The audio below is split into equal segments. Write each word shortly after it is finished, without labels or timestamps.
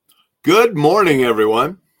Good morning,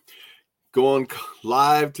 everyone. Going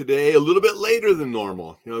live today a little bit later than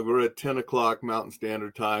normal. We're at 10 o'clock Mountain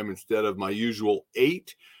Standard Time instead of my usual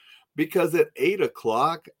 8, because at 8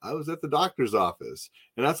 o'clock, I was at the doctor's office.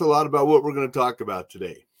 And that's a lot about what we're going to talk about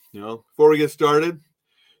today. Before we get started,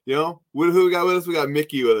 who we got with us? We got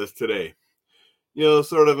Mickey with us today.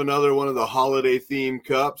 Sort of another one of the holiday themed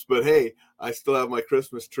cups, but hey, I still have my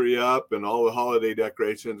Christmas tree up and all the holiday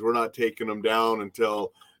decorations. We're not taking them down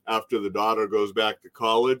until after the daughter goes back to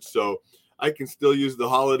college. So I can still use the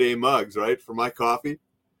holiday mugs, right, for my coffee.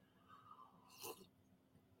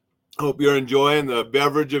 Hope you're enjoying the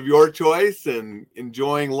beverage of your choice and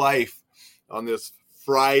enjoying life on this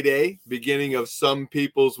Friday, beginning of some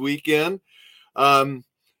people's weekend.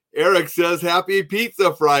 Eric says happy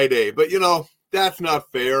Pizza Friday, but that's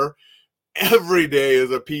not fair. Every day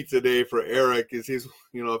is a pizza day for Eric. He's, if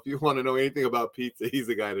you want to know anything about pizza, he's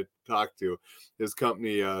the guy to talk to. His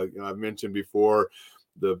company, I've mentioned before,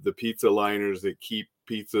 the pizza liners that keep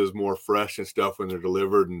pizzas more fresh and stuff when they're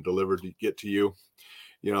delivered to get to you.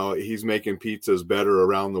 He's making pizzas better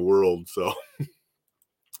around the world. So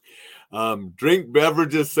drink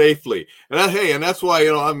beverages safely. And that's why,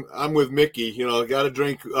 I'm with Mickey, got to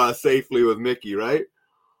drink safely with Mickey, right?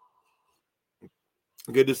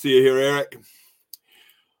 Good to see you here, Eric.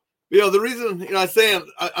 The reason, I'm saying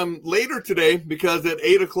I'm later today because at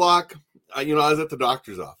 8 o'clock, I was at the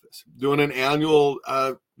doctor's office doing an annual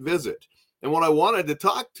visit. And what I wanted to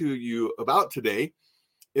talk to you about today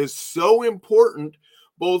is so important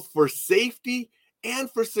both for safety and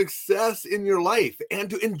for success in your life and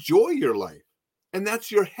to enjoy your life. And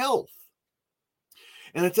that's your health.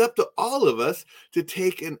 And it's up to all of us to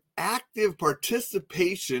take an active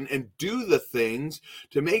participation and do the things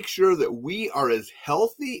to make sure that we are as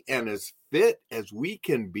healthy and as fit as we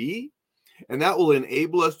can be. And that will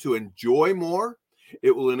enable us to enjoy more.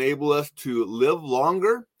 It will enable us to live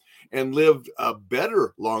longer and live a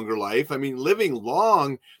better, longer life. I mean, living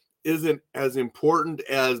long isn't as important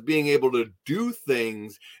as being able to do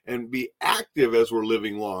things and be active as we're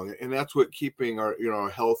living long. And that's what keeping our, our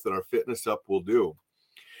health and our fitness up will do.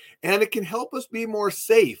 And it can help us be more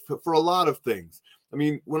safe for a lot of things. I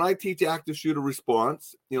mean, when I teach active shooter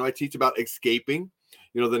response, I teach about escaping.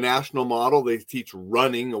 The national model, they teach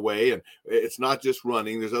running away, and it's not just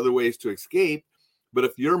running. There's other ways to escape. But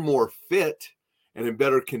if you're more fit and in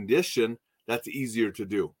better condition, that's easier to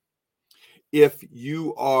do. If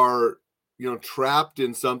you are, trapped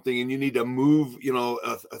in something and you need to move,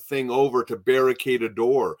 a thing over to barricade a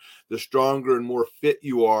door, the stronger and more fit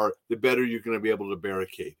you are, the better you're going to be able to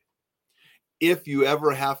barricade. If you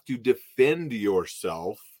ever have to defend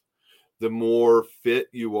yourself, the more fit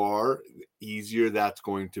you are, the easier that's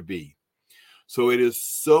going to be. So it is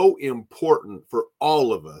so important for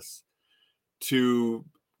all of us to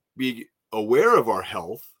be aware of our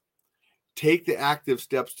health, take the active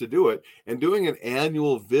steps to do it, and doing an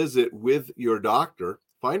annual visit with your doctor.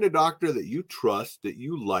 Find a doctor that you trust, that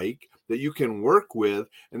you like, that you can work with,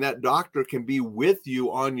 and that doctor can be with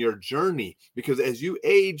you on your journey. Because as you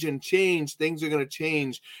age and change, things are going to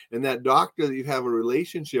change, and that doctor that you have a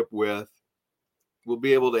relationship with will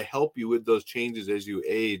be able to help you with those changes as you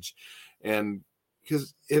age. And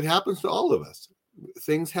because it happens to all of us,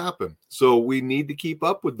 things happen. So we need to keep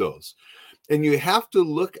up with those. And you have to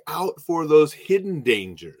look out for those hidden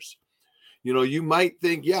dangers. You might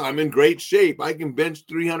think, yeah, I'm in great shape. I can bench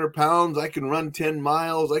 300 pounds. I can run 10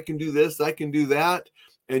 miles. I can do this. I can do that.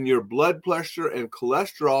 And your blood pressure and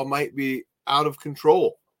cholesterol might be out of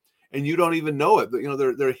control. And you don't even know it.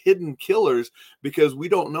 They're hidden killers because we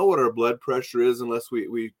don't know what our blood pressure is unless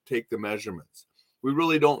we take the measurements. We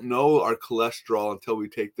really don't know our cholesterol until we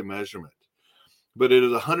take the measurement. But it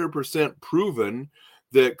is 100% proven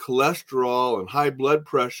that cholesterol and high blood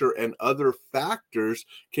pressure and other factors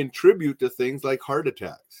contribute to things like heart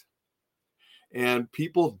attacks. And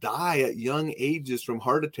people die at young ages from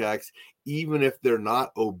heart attacks, even if they're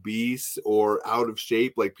not obese or out of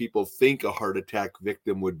shape like people think a heart attack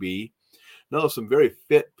victim would be. No, some very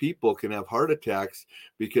fit people can have heart attacks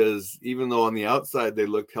because even though on the outside they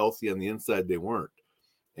looked healthy, on the inside they weren't.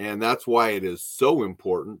 And that's why it is so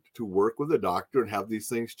important to work with a doctor and have these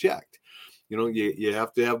things checked. You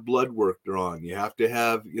have to have blood work drawn. You have to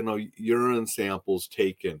have, urine samples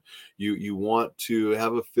taken. You want to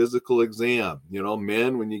have a physical exam.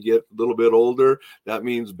 Men, when you get a little bit older, that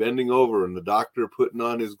means bending over and the doctor putting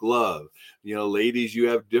on his glove. Ladies, you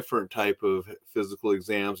have different type of physical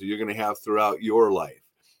exams that you're going to have throughout your life.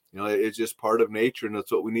 It's just part of nature, and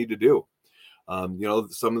that's what we need to do.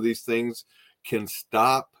 Some of these things can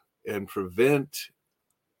stop and prevent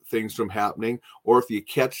things from happening, or if you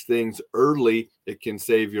catch things early, it can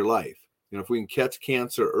save your life. If we can catch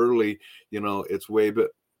cancer early, it's way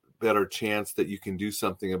better chance that you can do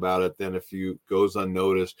something about it than if you goes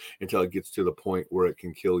unnoticed until it gets to the point where it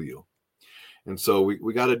can kill you. And so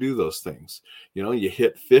we got to do those things. You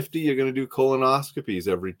hit 50, you're going to do colonoscopies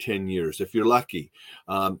every 10 years if you're lucky.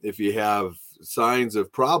 If you have signs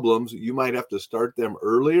of problems, you might have to start them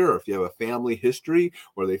earlier. If you have a family history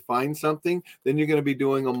where they find something, then you're going to be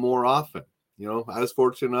doing them more often. I was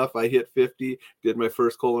fortunate enough, I hit 50, did my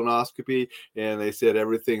first colonoscopy, and they said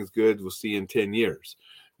everything's good. We'll see you in 10 years.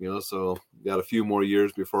 So got a few more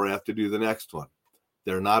years before I have to do the next one.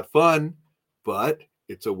 They're not fun, but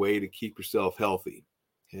it's a way to keep yourself healthy.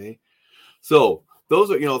 Okay. So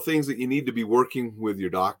those are, things that you need to be working with your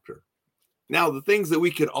doctor. Now, the things that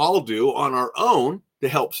we can all do on our own to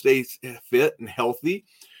help stay fit and healthy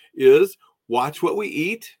is watch what we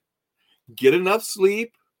eat, get enough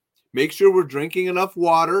sleep, make sure we're drinking enough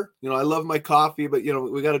water. I love my coffee, but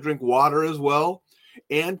we got to drink water as well,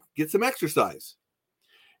 and get some exercise.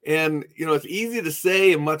 And, it's easy to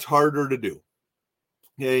say and much harder to do.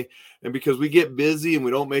 Okay. And because we get busy and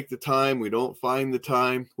we don't make the time, we don't find the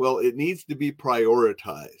time. Well, it needs to be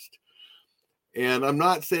prioritized. And I'm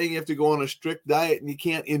not saying you have to go on a strict diet and you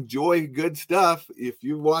can't enjoy good stuff. If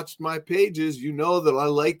you've watched my pages, you know that I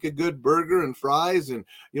like a good burger and fries, and,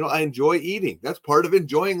 I enjoy eating. That's part of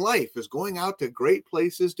enjoying life, is going out to great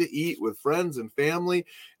places to eat with friends and family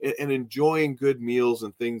and enjoying good meals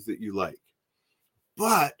and things that you like.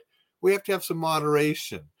 But we have to have some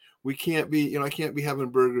moderation. We can't be, I can't be having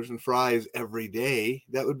burgers and fries every day.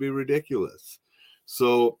 That would be ridiculous.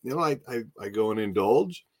 So, I go and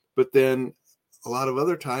indulge, but then a lot of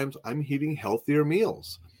other times I'm eating healthier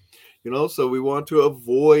meals, so we want to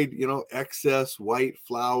avoid, excess white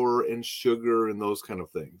flour and sugar and those kind of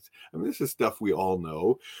things. I mean, this is stuff we all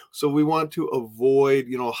know. So we want to avoid,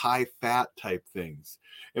 high fat type things.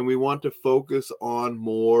 And we want to focus on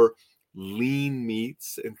more lean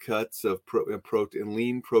meats and cuts of protein,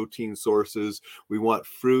 lean protein sources. We want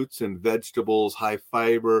fruits and vegetables, high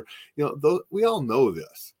fiber. We all know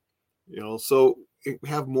this. So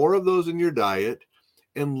have more of those in your diet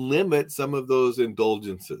and limit some of those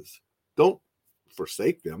indulgences. Don't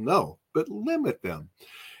forsake them, no, but limit them.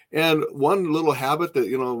 And one little habit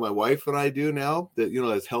that, my wife and I do now that,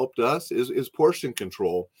 has helped us is portion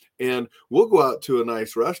control. And we'll go out to a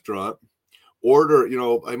nice restaurant, order,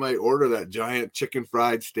 I might order that giant chicken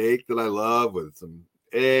fried steak that I love with some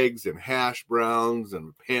eggs and hash browns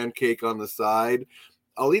and pancake on the side.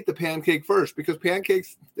 I'll eat the pancake first because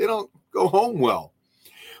pancakes, they don't go home well.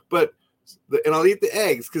 And I'll eat the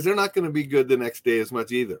eggs because they're not going to be good the next day as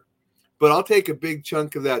much either. But I'll take a big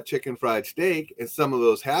chunk of that chicken fried steak and some of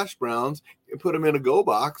those hash browns and put them in a go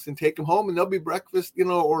box and take them home, and they'll be breakfast,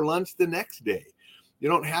 or lunch the next day. You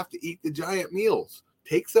don't have to eat the giant meals.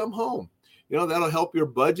 Take some home. That'll help your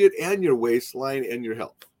budget and your waistline and your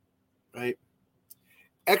health, right?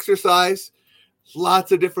 Exercise,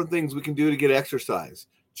 lots of different things we can do to get exercise.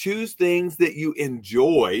 Choose things that you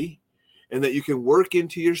enjoy and that you can work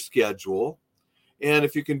into your schedule. And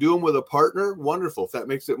if you can do them with a partner, wonderful. If that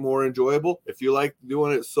makes it more enjoyable. If you like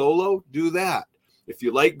doing it solo, do that. If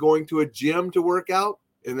you like going to a gym to work out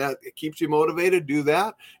and that it keeps you motivated, do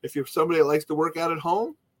that. If you're somebody that likes to work out at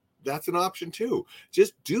home, that's an option too.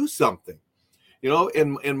 Just do something.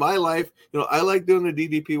 In my life, I like doing the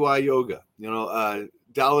DDPY yoga.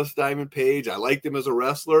 Dallas Diamond Page, I liked him as a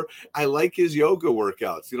wrestler. I like his yoga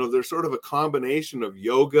workouts. They're sort of a combination of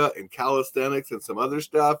yoga and calisthenics and some other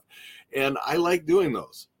stuff. And I like doing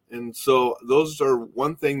those. And so those are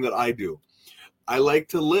one thing that I do. I like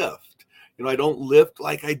to lift. I don't lift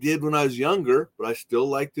like I did when I was younger, but I still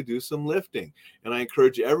like to do some lifting. And I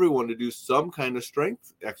encourage everyone to do some kind of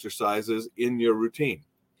strength exercises in your routine.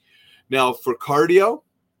 Now for cardio,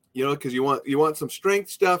 because you want some strength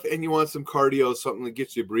stuff and you want some cardio, something that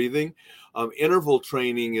gets you breathing. Interval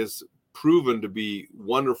training is proven to be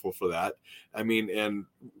wonderful for that. I mean, and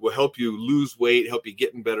will help you lose weight, help you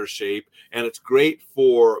get in better shape. And it's great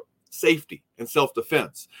for safety and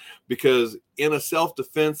self-defense, because in a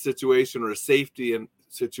self-defense situation or a safety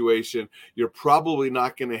situation, you're probably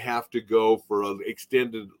not going to have to go for an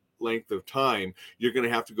extended length of time. You're going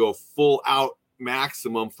to have to go full out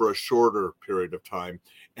maximum for a shorter period of time.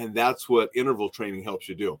 And that's what interval training helps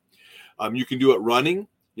you do. You can do it running.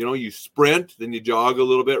 You sprint, then you jog a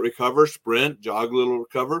little bit, recover, sprint, jog a little,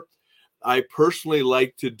 recover. I personally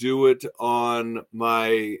like to do it on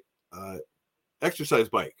my exercise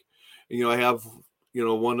bike. I have,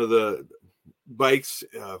 one of the bikes,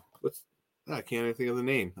 I can't even think of the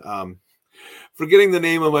name. Forgetting the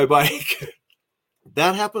name of my bike.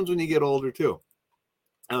 That happens when you get older too.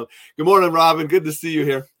 Good morning, Robin. Good to see you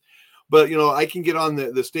here. But, I can get on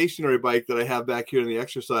the stationary bike that I have back here in the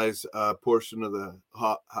exercise portion of the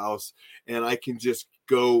house, and I can just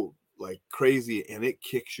go like crazy, and it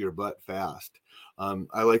kicks your butt fast.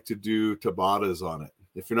 I like to do Tabatas on it.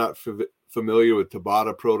 If you're not familiar with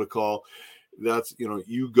Tabata protocol, that's,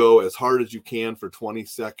 you go as hard as you can for 20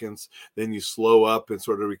 seconds, then you slow up and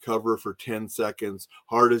sort of recover for 10 seconds,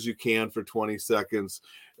 hard as you can for 20 seconds,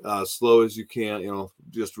 slow as you can,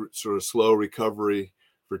 just sort of slow recovery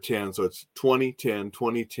for 10. So it's 20, 10,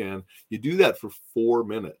 20, 10. You do that for 4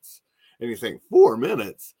 minutes, and you think 4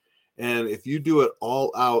 minutes. And if you do it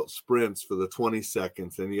all out sprints for the 20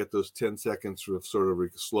 seconds, then you get those 10 seconds of sort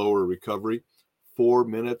of slower recovery. 4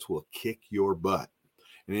 minutes will kick your butt.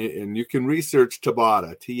 And you can research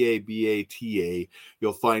Tabata, Tabata.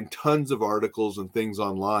 You'll find tons of articles and things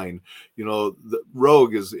online. The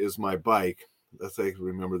Rogue is my bike. That's, I can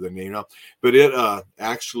remember the name now. But it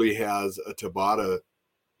actually has a Tabata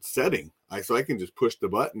setting. So I can just push the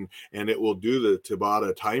button and it will do the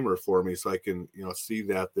Tabata timer for me, so I can see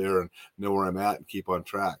that there and know where I'm at and keep on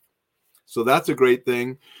track. So that's a great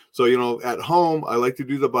thing. So at home, I like to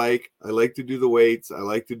do the bike, I like to do the weights, I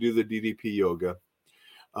like to do the DDP yoga.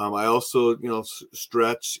 I also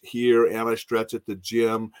stretch here, and I stretch at the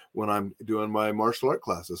gym when I'm doing my martial art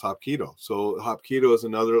classes, Hapkido. So Hapkido is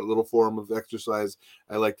another little form of exercise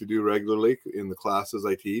I like to do regularly in the classes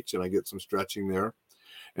I teach, and I get some stretching there.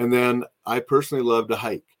 And then I personally love to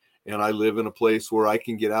hike, and I live in a place where I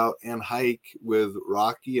can get out and hike with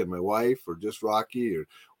Rocky and my wife, or just Rocky or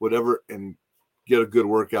whatever, and get a good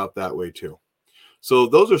workout that way too. So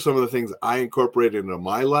those are some of the things I incorporate into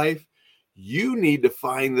my life. You need to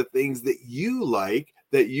find the things that you like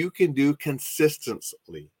that you can do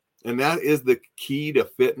consistently. And that is the key to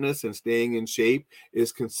fitness and staying in shape,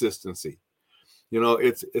 is consistency.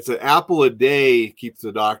 It's an apple a day keeps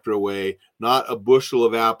the doctor away, not a bushel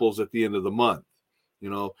of apples at the end of the month.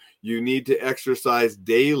 You need to exercise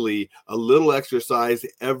daily. A little exercise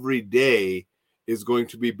every day is going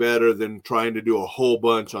to be better than trying to do a whole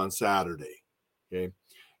bunch on Saturday. Okay.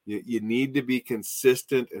 You need to be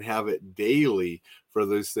consistent and have it daily for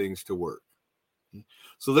those things to work.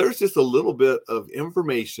 So there's just a little bit of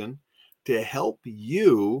information to help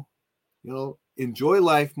you, enjoy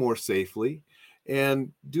life more safely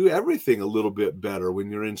and do everything a little bit better when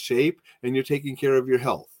you're in shape and you're taking care of your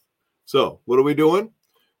health. So what are we doing?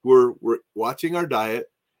 We're watching our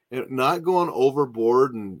diet and not going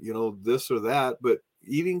overboard and, this or that, but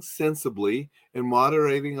eating sensibly and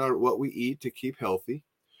moderating what we eat to keep healthy.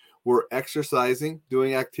 We're exercising,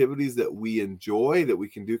 doing activities that we enjoy, that we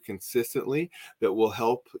can do consistently, that will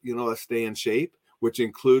help, us stay in shape, which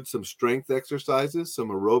includes some strength exercises, some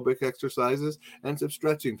aerobic exercises, and some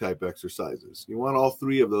stretching type exercises. You want all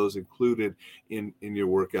three of those included in your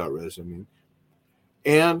workout regimen.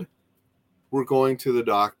 And we're going to the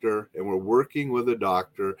doctor, and we're working with a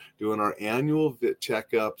doctor, doing our annual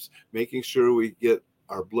checkups, making sure we get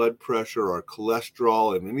our blood pressure, our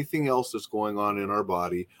cholesterol, and anything else that's going on in our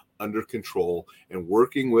body under control, and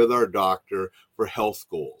working with our doctor for health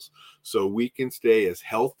goals so we can stay as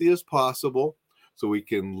healthy as possible, so we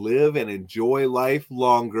can live and enjoy life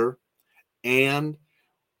longer. And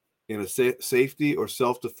in a safety or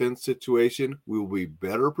self-defense situation, we will be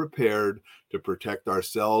better prepared to protect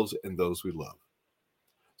ourselves and those we love.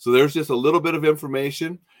 So there's just a little bit of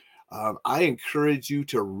information. I encourage you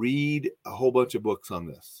to read a whole bunch of books on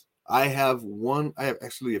this. I have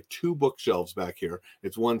two bookshelves back here.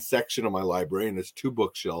 It's one section of my library, and it's 2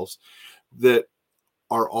 bookshelves that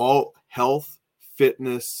are all health,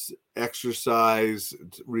 fitness, exercise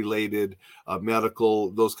related,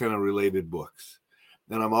 medical, those kind of related books.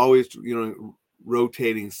 And I'm always,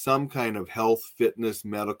 rotating some kind of health, fitness,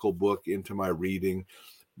 medical book into my reading,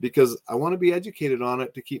 because I want to be educated on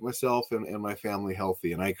it to keep myself and my family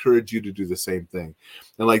healthy. And I encourage you to do the same thing.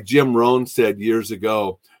 And like Jim Rohn said years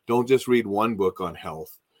ago, don't just read one book on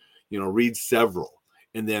health, read several,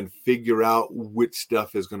 and then figure out which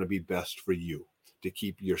stuff is going to be best for you to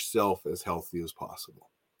keep yourself as healthy as possible.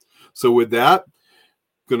 So with that, I'm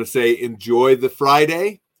going to say enjoy the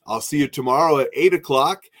Friday. I'll see you tomorrow at 8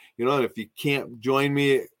 o'clock. And if you can't join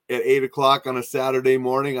me at 8 o'clock on a Saturday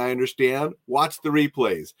morning, I understand. Watch the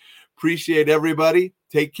replays. Appreciate everybody.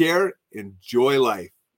 Take care. Enjoy life.